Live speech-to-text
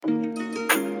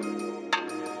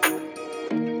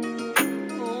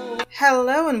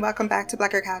Hello and welcome back to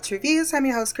Blacker Couch Reviews. I'm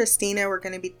your host Christina. We're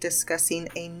going to be discussing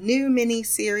a new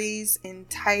mini-series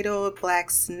entitled Black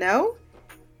Snow.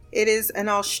 It is an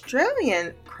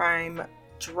Australian crime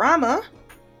drama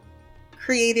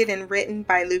created and written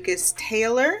by Lucas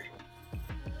Taylor.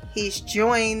 He's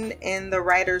joined in the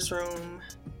writer's room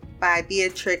by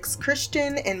Beatrix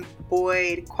Christian and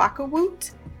Boyd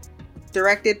Quackerwoot.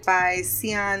 Directed by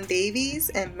Cian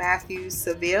Davies and Matthew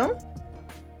Seville.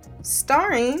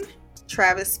 Starring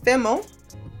Travis Fimmel,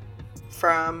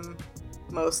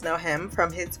 most know him from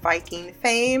his Viking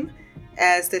fame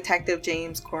as Detective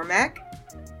James Cormac.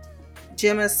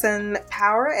 Jemison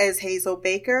Power as Hazel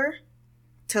Baker.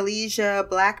 Talesia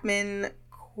Blackman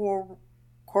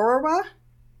Korowa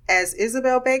as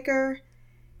Isabel Baker.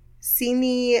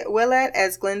 Sini Willett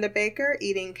as Glenda Baker.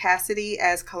 Eden Cassidy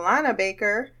as Kalana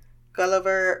Baker.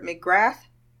 Gulliver McGrath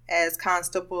as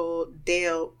Constable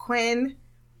Dale Quinn.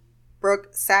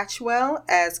 Brooke Satchwell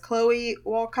as Chloe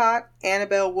Walcott.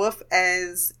 Annabelle Wolfe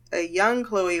as a young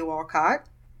Chloe Walcott.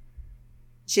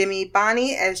 Jimmy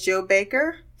Bonney as Joe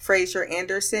Baker. Fraser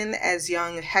Anderson as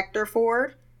young Hector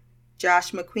Ford.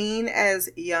 Josh McQueen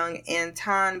as young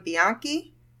Anton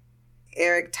Bianchi.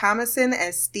 Eric Thomason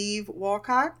as Steve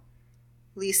Walcott.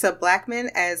 Lisa Blackman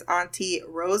as Auntie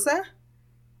Rosa.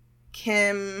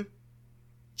 Kim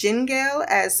Jingale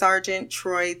as Sergeant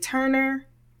Troy Turner.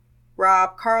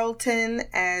 Rob Carlton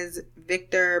as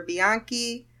Victor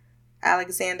Bianchi.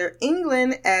 Alexander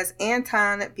England as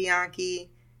Anton Bianchi.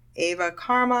 Ava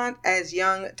Carmont as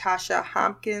young Tasha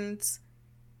Hopkins.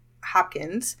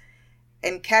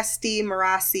 And Kesty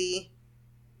Marassi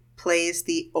plays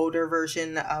the older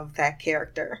version of that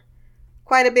character.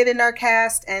 Quite a bit in our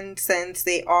cast, and since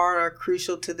they are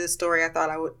crucial to this story, I thought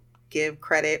I would give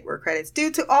credit where credit's due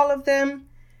to all of them.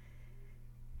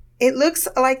 It looks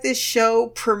like this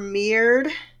show premiered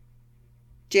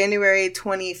January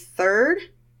 23rd.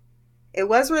 It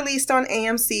was released on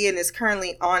AMC and is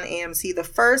currently on AMC. The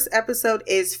first episode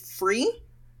is free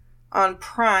on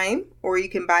Prime, or you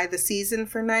can buy the season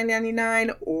for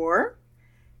 $9.99, or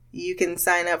you can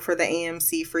sign up for the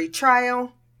AMC free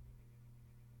trial.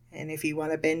 And if you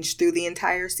want to binge through the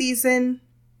entire season,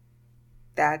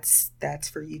 that's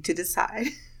for you to decide.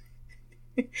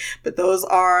 But those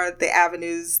are the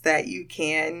avenues that you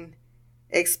can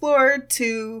explore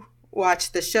to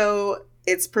watch the show.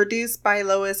 It's produced by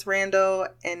Lois Randall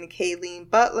and Kayleen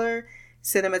Butler.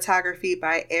 Cinematography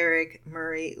by Eric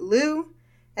Murray Liu.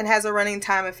 And has a running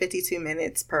time of 52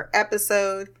 minutes per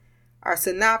episode. Our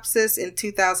synopsis: in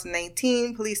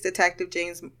 2019, police detective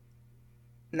James...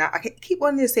 Now, I keep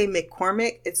wanting to say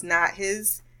McCormick. It's not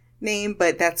his name,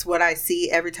 but that's what I see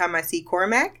every time I see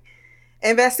Cormac.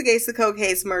 Investigates the cold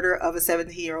case murder of a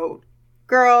 17-year-old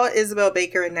girl, Isabel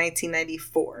Baker, in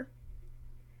 1994.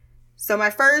 So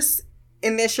my first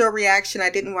initial reaction,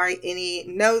 I didn't write any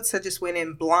notes. I just went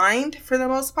in blind for the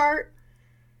most part.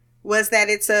 Was that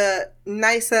it's a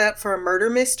nice setup for a murder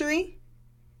mystery.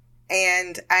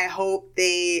 And I hope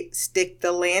they stick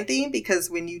the landing,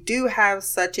 because when you do have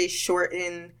such a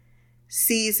shortened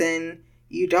season,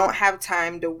 you don't have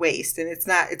time to waste. And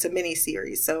it's a mini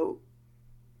series. So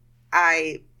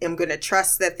I am going to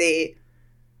trust that they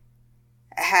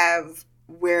have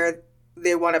where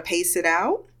they want to pace it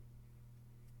out.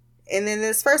 And in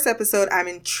this first episode, I'm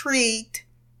intrigued,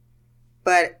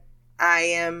 but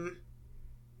I'm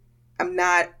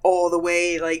not all the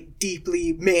way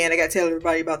deeply, man, I got to tell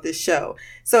everybody about this show.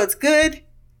 So it's good.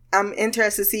 I'm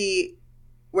interested to see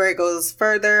where it goes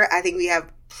further. I think we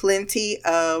have plenty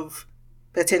of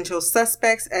potential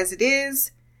suspects as it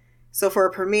is. So for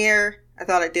a premiere, I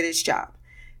thought it did its job.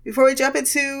 Before we jump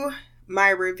into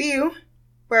my review,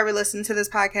 wherever you listen to this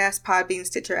podcast, Podbean,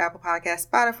 Stitcher, Apple Podcasts,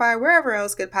 Spotify, wherever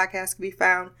else good podcasts can be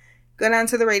found, go down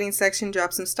to the rating section,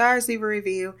 drop some stars, leave a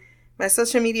review. My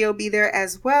social media will be there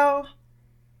as well.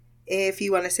 If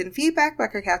you want to send feedback,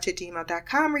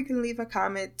 blackercouch@gmail.com, or you can leave a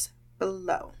comment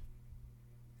below.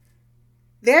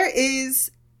 There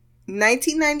is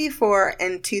 1994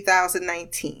 and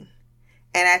 2019.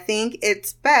 And I think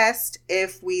it's best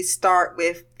if we start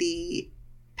with the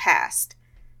past,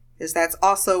 because that's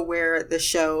also where the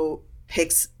show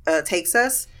takes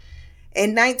us.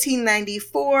 In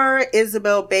 1994,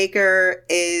 Isabel Baker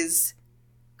is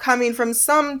coming from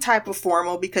some type of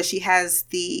formal, because she has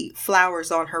the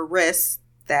flowers on her wrist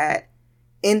that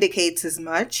indicates as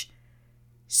much.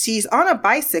 She's on a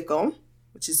bicycle,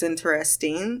 which is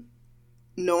interesting,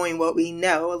 knowing what we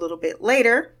know a little bit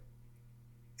later.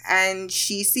 And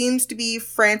she seems to be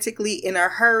frantically in a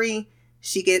hurry.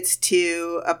 She gets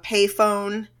to a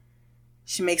payphone.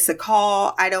 She makes a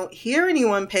call. I don't hear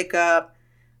anyone pick up,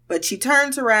 But she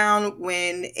turns around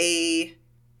when a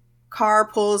car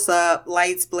pulls up,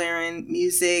 lights blaring,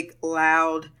 music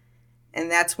loud,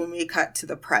 and that's when we cut to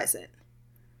the present.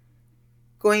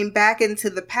 Going back into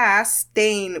the past,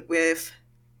 staying with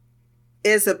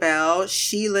Isabel,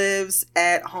 she lives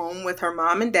at home with her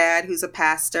mom and dad, who's a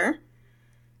pastor.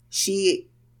 She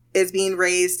is being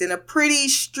raised in a pretty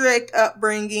strict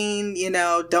upbringing,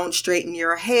 don't straighten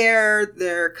your hair.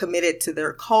 They're committed to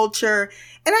their culture.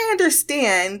 And I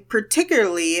understand,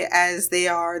 particularly as they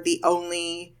are the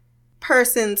only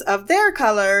persons of their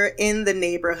color in the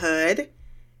neighborhood.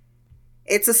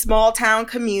 It's a small town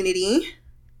community.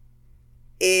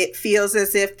 It feels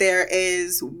as if there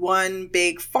is one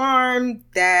big farm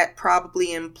that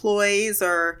probably employs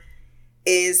or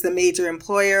is the major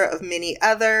employer of many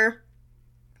other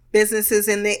businesses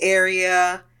in the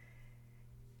area.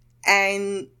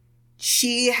 And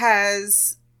she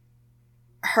has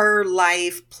her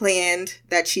life planned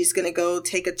that she's going to go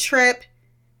take a trip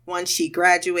once she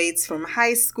graduates from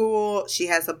high school. She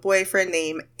has a boyfriend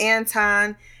named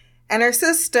Anton, and her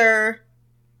sister,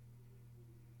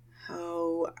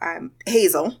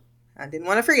 Hazel. I didn't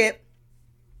want to forget.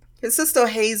 His sister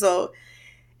Hazel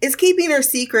is keeping her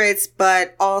secrets,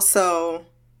 but also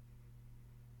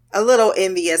a little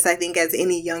envious, I think, as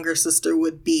any younger sister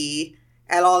would be,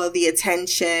 at all of the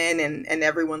attention, and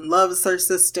everyone loves her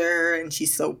sister, and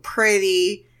she's so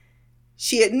pretty.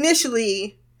 She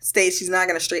initially states she's not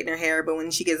going to straighten her hair, but when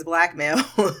she gets blackmailed,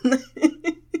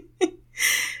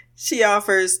 she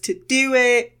offers to do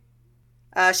it.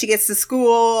 She gets to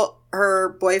school.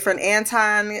 Her boyfriend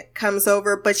Anton comes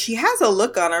over, but she has a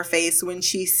look on her face when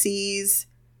she sees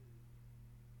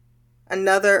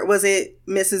was it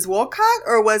Mrs. Wolcott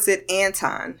or was it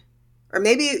Anton? Or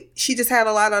maybe she just had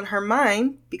a lot on her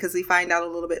mind, because we find out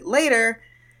a little bit later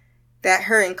that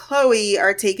her and Chloe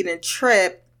are taking a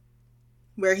trip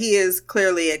where he is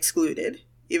clearly excluded.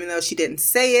 Even though she didn't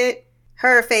say it,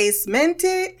 her face meant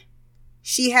it.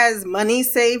 She has money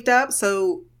saved up,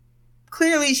 so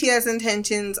clearly she has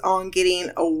intentions on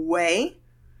getting away.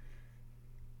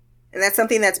 And that's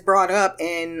something that's brought up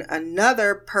in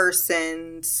another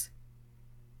person's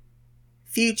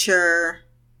future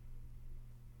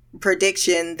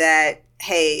prediction that,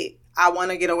 hey, I want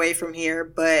to get away from here,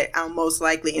 but I'll most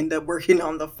likely end up working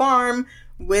on the farm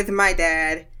with my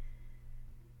dad.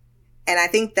 And I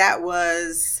think that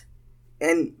was,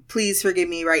 and please forgive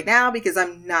me right now because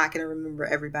I'm not going to remember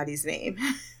everybody's name.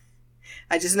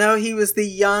 I just know he was the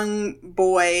young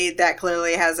boy that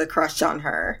clearly has a crush on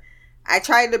her. I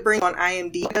tried to bring on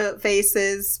IMDb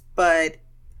faces, but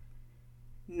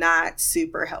not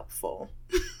super helpful.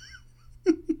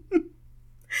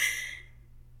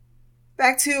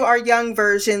 Back to our young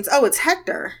versions. Oh, it's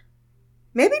Hector.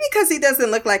 Maybe because he doesn't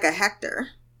look like a Hector,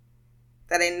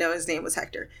 that I didn't know his name was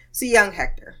Hector. So young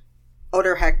Hector.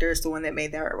 Older Hector is the one that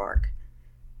made that remark.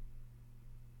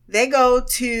 They go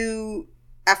to,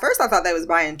 at first I thought they was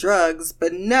buying drugs,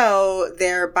 but no,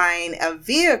 they're buying a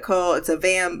vehicle. It's a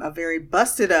van, a very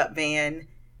busted up van,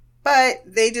 but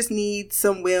they just need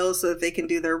some wheels so that they can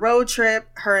do their road trip.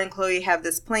 Her and Chloe have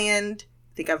this planned.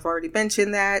 I think I've already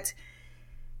mentioned that.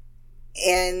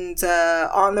 And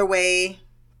on their way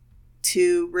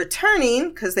to returning,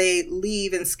 because they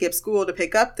leave and skip school to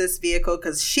pick up this vehicle,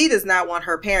 because she does not want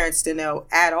her parents to know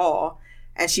at all.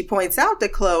 And she points out to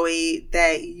Chloe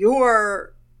that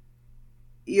your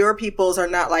peoples are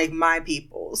not like my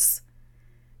peoples.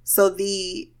 So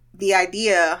the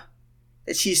idea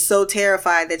that she's so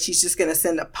terrified that she's just going to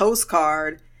send a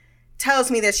postcard tells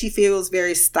me that she feels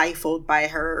very stifled by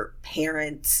her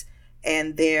parents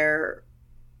and their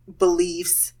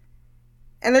beliefs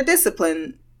and their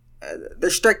discipline, their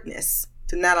strictness,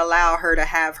 to not allow her to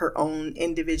have her own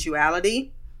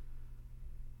individuality.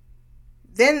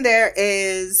 Then there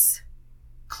is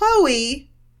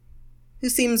Chloe, who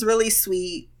seems really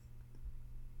sweet,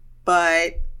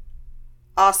 but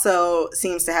also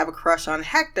seems to have a crush on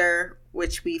Hector,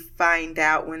 which we find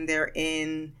out when they're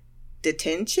in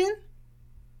detention,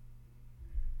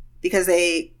 because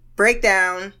they break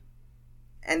down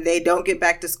and they don't get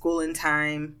back to school in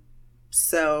time,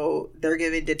 so they're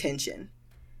given detention.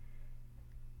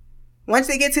 Once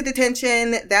they get to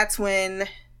detention, that's when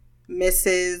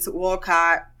Mrs.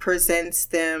 Wolcott presents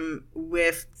them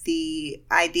with the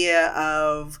idea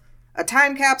of a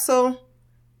time capsule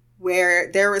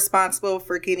where they're responsible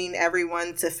for getting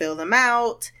everyone to fill them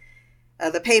out,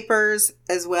 the papers,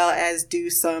 as well as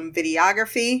do some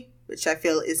videography, which I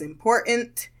feel is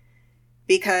important.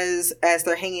 Because as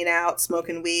they're hanging out,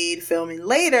 smoking weed, filming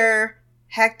later,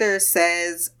 Hector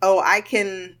says, oh, I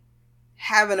can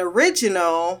have an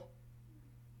original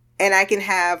and I can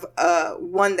have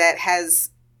one that has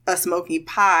a smoking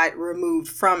pot removed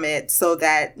from it so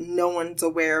that no one's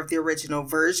aware of the original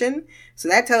version. So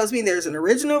that tells me there's an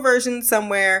original version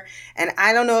somewhere, and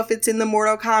I don't know if it's in the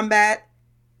Mortal Kombat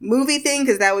movie thing,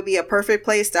 because that would be a perfect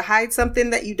place to hide something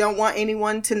that you don't want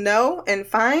anyone to know and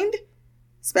find,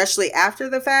 especially after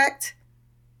the fact.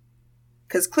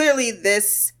 Because clearly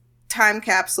this time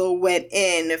capsule went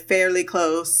in fairly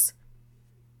close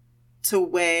to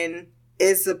when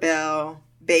Isabel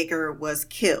Baker was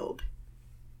killed.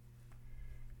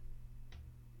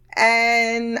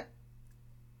 And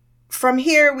from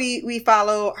here, we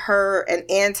follow her and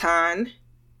Anton.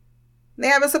 They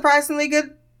have a surprisingly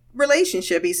good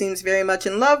relationship. He seems very much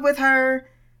in love with her,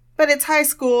 but it's high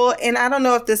school, and I don't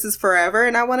know if this is forever,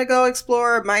 and I want to go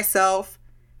explore myself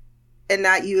and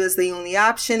not you as the only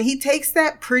option. He takes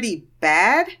that pretty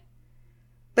bad,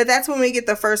 but that's when we get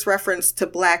the first reference to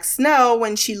Black Snow,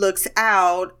 when she looks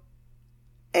out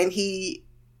and he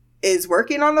is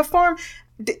working on the farm.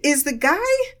 Is the guy...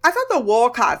 I thought the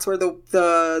Walcotts were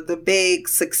the big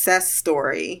success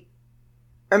story.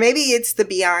 Or maybe it's the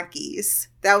Bianchis.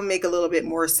 That would make a little bit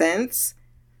more sense.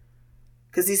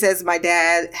 Because he says my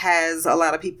dad has a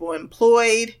lot of people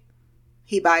employed.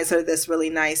 He buys her this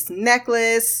really nice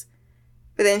necklace.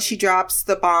 But then she drops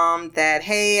the bomb that,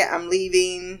 hey, I'm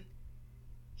leaving.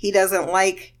 He doesn't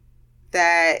like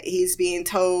that he's being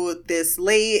told this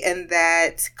late, and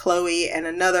that Chloe and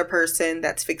another person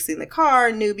that's fixing the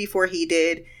car knew before he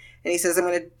did. And he says, I'm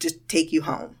going to just take you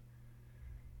home.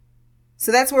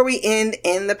 So that's where we end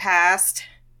in the past.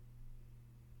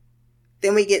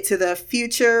 Then we get to the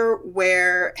future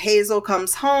where Hazel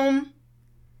comes home.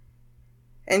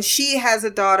 And she has a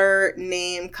daughter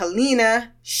named Kalina.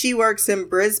 She works in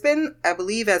Brisbane, I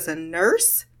believe, as a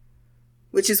nurse,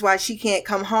 which is why she can't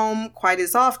come home quite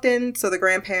as often. So the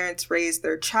grandparents raise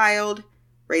her child.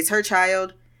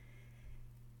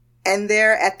 And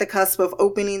they're at the cusp of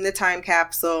opening the time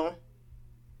capsule.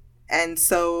 And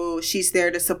so she's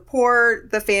there to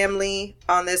support the family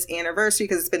on this anniversary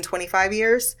because it's been 25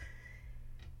 years.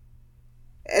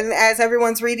 And as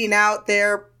everyone's reading out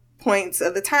their points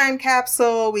of the time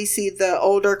capsule, we see the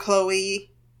older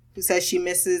Chloe, who says she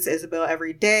misses Isabel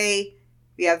every day.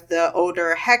 We have the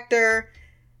older Hector.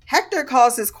 Hector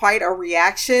causes quite a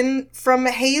reaction from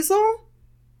Hazel.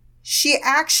 She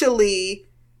actually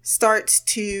starts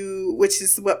to, which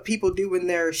is what people do when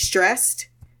they're stressed.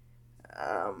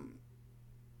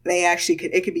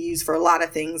 It could be used for a lot of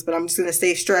things, but I'm just going to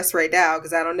say stress right now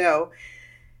because I don't know.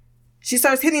 She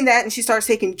starts hitting that and she starts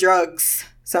taking drugs,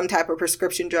 some type of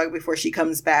prescription drug, before she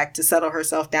comes back to settle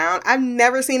herself down. I've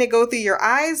never seen it go through your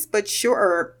eyes, but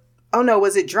sure. Oh no,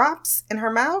 was it drops in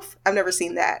her mouth? I've never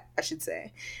seen that, I should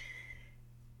say.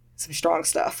 Some strong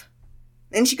stuff.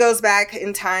 Then she goes back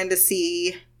in time to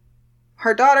see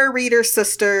her daughter read her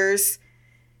sisters.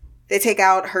 They take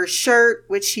out her shirt,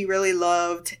 which she really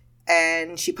loved,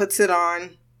 and she puts it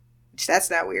on. That's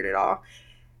not weird at all.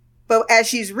 But as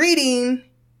she's reading,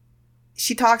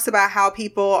 she talks about how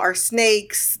people are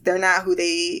snakes. They're not who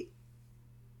they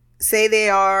say they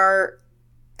are.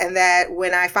 And that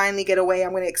when I finally get away,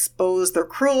 I'm going to expose their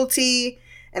cruelty.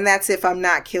 And that's if I'm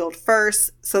not killed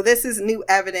first. So this is new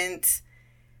evidence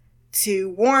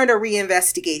to warrant a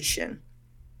reinvestigation.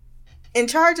 In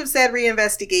charge of said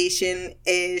reinvestigation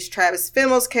is Travis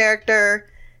Fimmel's character,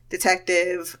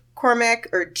 Detective Cormac,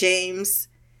 or James.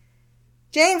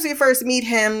 James, we first meet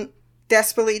him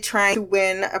desperately trying to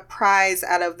win a prize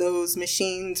out of those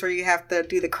machines where you have to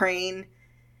do the crane.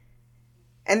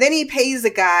 And then he pays a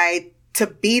guy to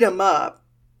beat him up.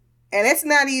 And it's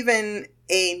not even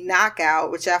a knockout,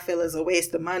 which I feel is a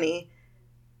waste of money.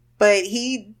 But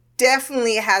he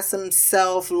definitely has some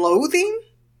self-loathing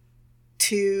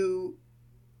to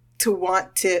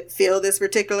want to feel this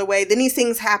particular way. Then he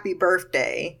sings Happy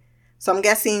Birthday. So I'm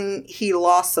guessing he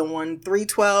lost someone.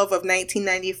 312 of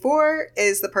 1994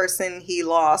 is the person he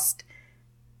lost.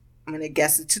 I'm going to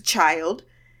guess it's a child.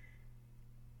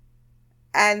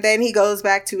 And then he goes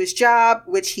back to his job,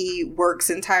 which he works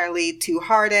entirely too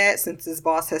hard at since his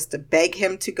boss has to beg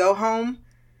him to go home.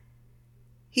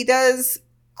 He does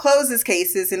close his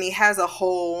cases, and he has a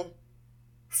whole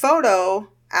photo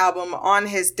album on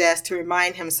his desk to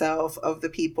remind himself of the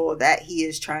people that he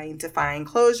is trying to find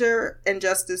closure and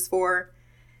justice for.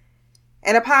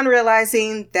 And upon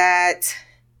realizing that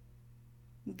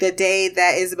the day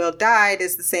that Isabel died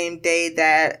is the same day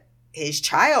that his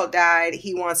child died,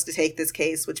 he wants to take this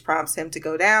case, which prompts him to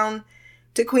go down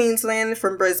to Queensland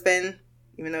from Brisbane,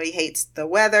 even though he hates the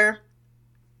weather,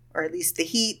 or at least the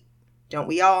heat. Don't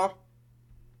we all?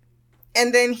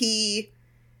 And then he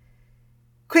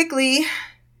quickly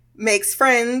makes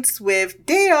friends with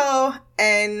Dale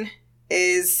and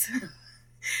is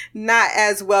not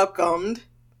as welcomed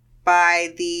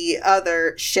by the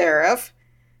other sheriff,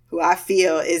 who I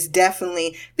feel is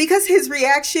definitely, because his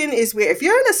reaction is weird. If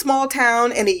you're in a small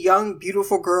town and a young,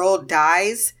 beautiful girl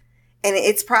dies, and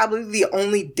it's probably the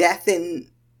only death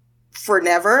in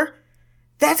forever,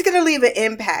 that's going to leave an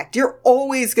impact. You're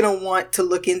always going to want to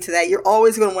look into that. You're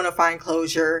always going to want to find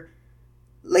closure.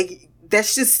 Like,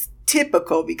 that's just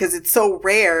typical because it's so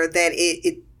rare that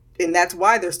and that's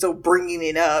why they're still bringing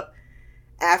it up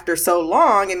after so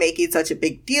long and making such a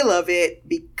big deal of it,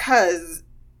 because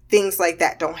things like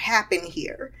that don't happen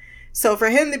here. So for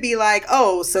him to be like,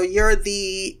 oh, so you're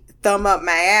the thumb up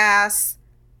my ass,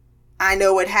 I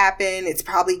know what happened, it's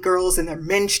probably girls in their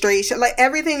menstruation. Like,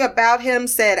 everything about him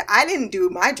said, I didn't do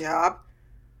my job.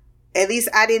 At least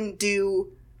I didn't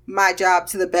do my job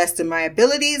to the best of my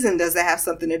abilities. And does that have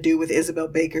something to do with Isabel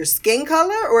Baker's skin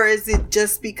color? Or is it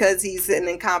just because he's an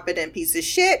incompetent piece of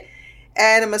shit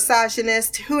and a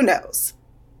misogynist? Who knows?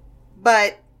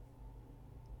 But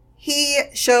he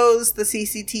shows the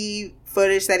CCTV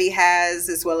footage that he has,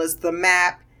 as well as the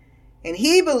map. And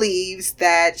he believes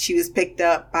that she was picked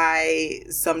up by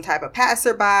some type of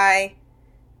passerby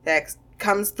that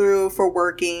comes through for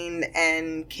working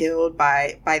and killed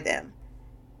by them.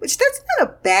 Which, that's not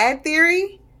a bad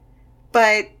theory,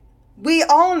 but we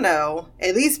all know,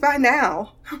 at least by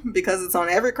now, because it's on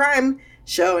every crime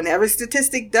show and every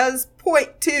statistic does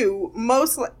point to,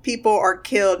 most people are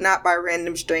killed not by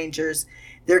random strangers.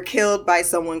 They're killed by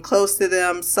someone close to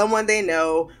them, someone they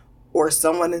know, or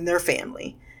someone in their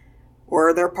family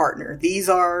or their partner. These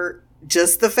are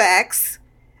just the facts.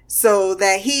 So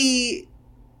that he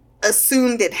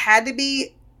assumed it had to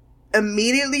be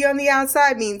immediately on the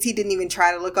outside means he didn't even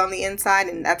try to look on the inside,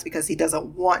 and that's because he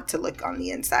doesn't want to look on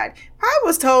the inside. I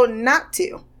was told not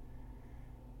to.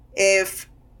 If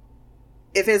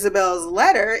Isabel's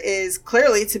letter is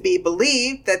clearly to be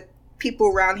believed, that people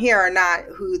around here are not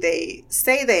who they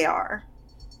say they are.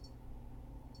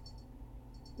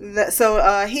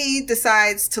 So he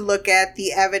decides to look at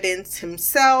the evidence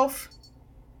himself,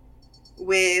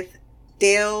 with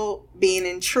Dale being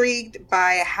intrigued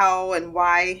by how and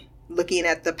why looking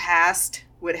at the past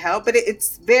would help. But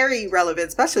it's very relevant,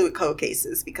 especially with cold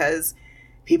cases, because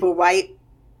people might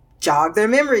jog their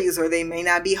memories, or they may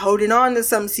not be holding on to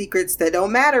some secrets that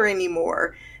don't matter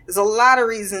anymore. There's a lot of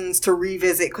reasons to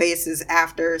revisit cases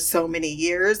after so many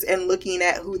years, and looking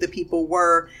at who the people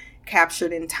were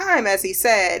captured in time, as he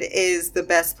said, is the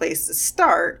best place to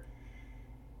start.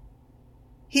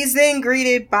 He's then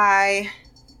greeted by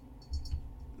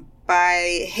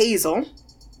Hazel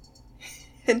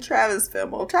and Travis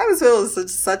Fimmel. Travis Fimmel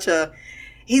is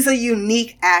he's a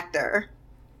unique actor.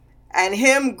 And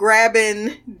him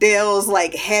grabbing Dale's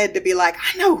head to be like,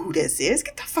 I know who this is.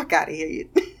 Get the fuck out of here.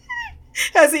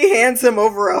 As he hands him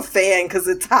over a fan because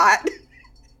it's hot.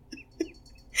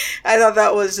 I thought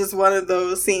that was just one of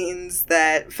those scenes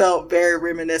that felt very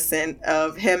reminiscent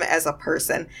of him as a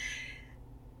person.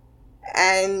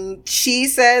 And she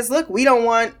says, look, I don't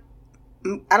want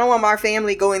my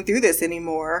family going through this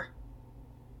anymore.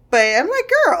 But I'm like,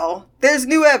 girl, there's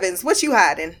new evidence. What you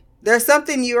hiding? There's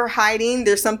something you're hiding.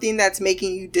 There's something that's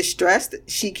making you distressed.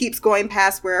 She keeps going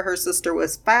past where her sister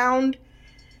was found.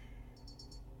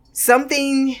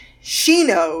 Something she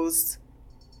knows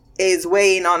is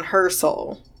weighing on her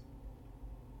soul.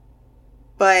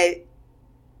 But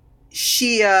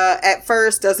she, at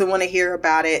first, doesn't want to hear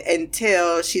about it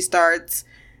until she starts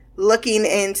looking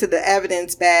into the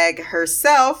evidence bag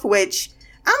herself, which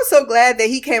I'm so glad that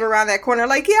he came around that corner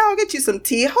like, yeah, I'll get you some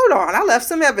tea. Hold on. I left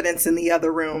some evidence in the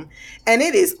other room and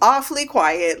it is awfully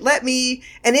quiet.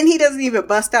 And then he doesn't even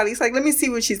bust out. He's like, let me see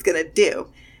what she's going to do.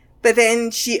 But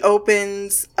then she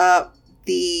opens up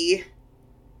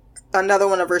another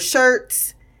one of her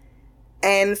shirts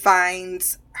and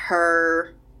finds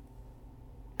her,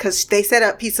 because they said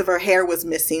a piece of her hair was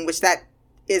missing, which that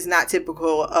is not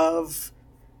typical of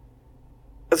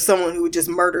someone who would just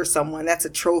murder someone. That's a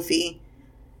trophy.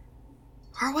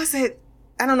 Or was it,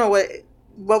 I don't know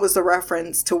what was the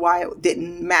reference to why it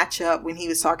didn't match up when he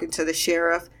was talking to the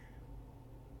sheriff.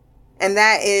 And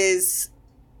that is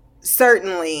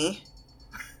certainly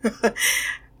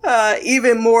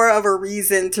even more of a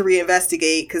reason to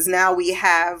reinvestigate, because now we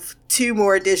have 2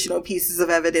 more additional pieces of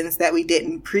evidence that we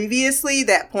didn't previously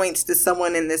that points to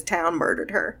someone in this town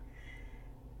murdered her.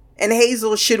 And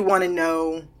Hazel should want to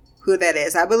know who that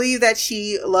is. I believe that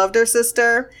she loved her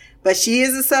sister, but she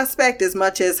is a suspect as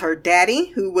much as her daddy,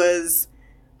 who was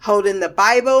holding the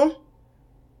Bible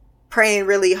praying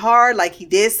really hard like he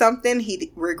did something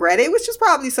he regretted, which was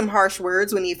probably some harsh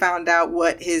words when he found out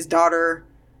what his daughter...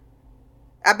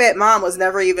 I bet mom was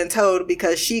never even told,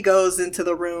 because she goes into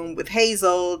the room with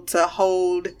Hazel to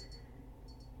hold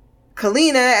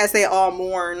Kalina as they all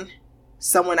mourn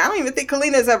someone I don't even think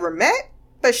Kalina's ever met,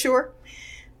 but sure.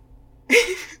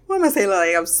 Why am I saying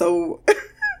like I'm so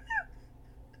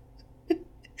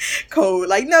cold?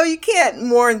 Like, no, you can't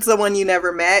mourn someone you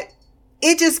never met.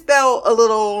 It just felt a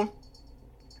little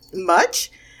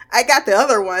much. I got the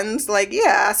other ones. Like,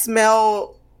 yeah, I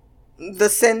smell the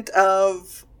scent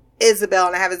of Isabel,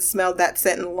 and I haven't smelled that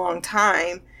scent in a long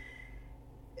time.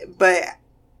 But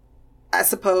I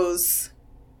suppose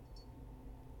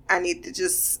I need to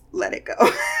just let it go.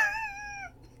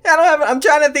 I'm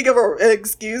trying to think of an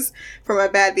excuse for my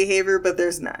bad behavior, but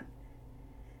there's none.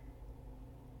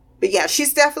 But yeah,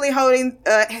 she's definitely hiding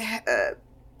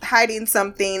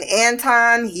something.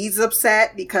 Anton, he's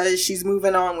upset because she's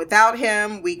moving on without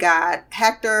him. We got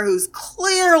Hector, who's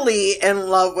clearly in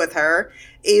love with her.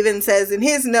 Even says in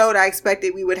his note, I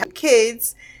expected we would have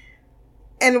kids.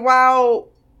 And while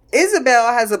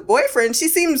Isabel has a boyfriend, she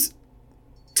seems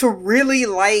to really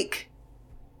like,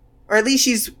 or at least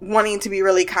she's wanting to be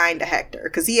really kind to Hector,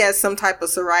 because he has some type of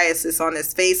psoriasis on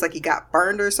his face, like he got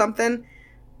burned or something.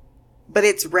 But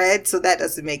it's red, so that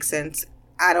doesn't make sense.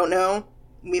 I don't know.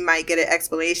 We might get an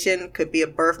explanation. Could be a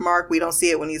birthmark. We don't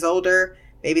see it when he's older.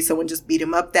 Maybe someone just beat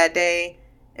him up that day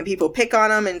and people pick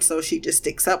on him, and so she just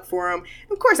sticks up for him.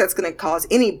 Of course, that's going to cause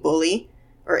any bully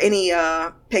or any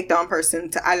picked on person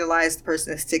to idolize the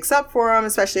person that sticks up for him,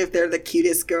 especially if they're the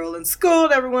cutest girl in school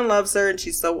and everyone loves her and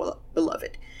she's so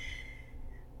beloved.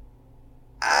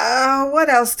 What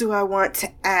else do I want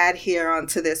to add here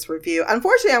onto this review?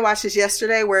 Unfortunately, I watched this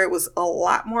yesterday where it was a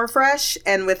lot more fresh,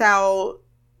 and without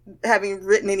having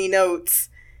written any notes,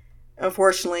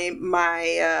 unfortunately,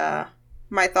 my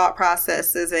thought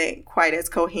process isn't quite as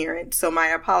coherent. So my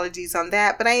apologies on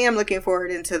that, but I am looking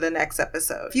forward into the next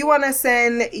episode. If you want to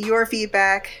send your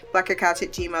feedback,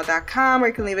 blackgirlcouch@gmail.com, or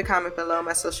you can leave a comment below.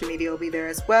 My social media will be there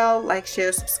as well. Like,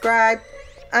 share, subscribe.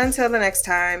 Until the next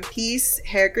time, peace,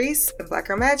 hair grease, and black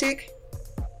girl magic.